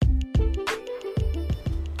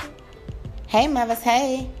Hey, mothers,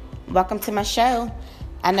 hey. Welcome to my show.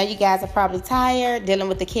 I know you guys are probably tired dealing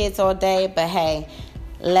with the kids all day, but hey,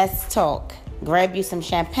 let's talk. Grab you some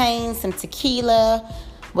champagne, some tequila,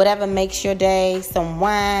 whatever makes your day, some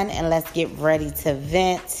wine, and let's get ready to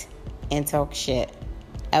vent and talk shit.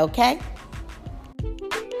 Okay?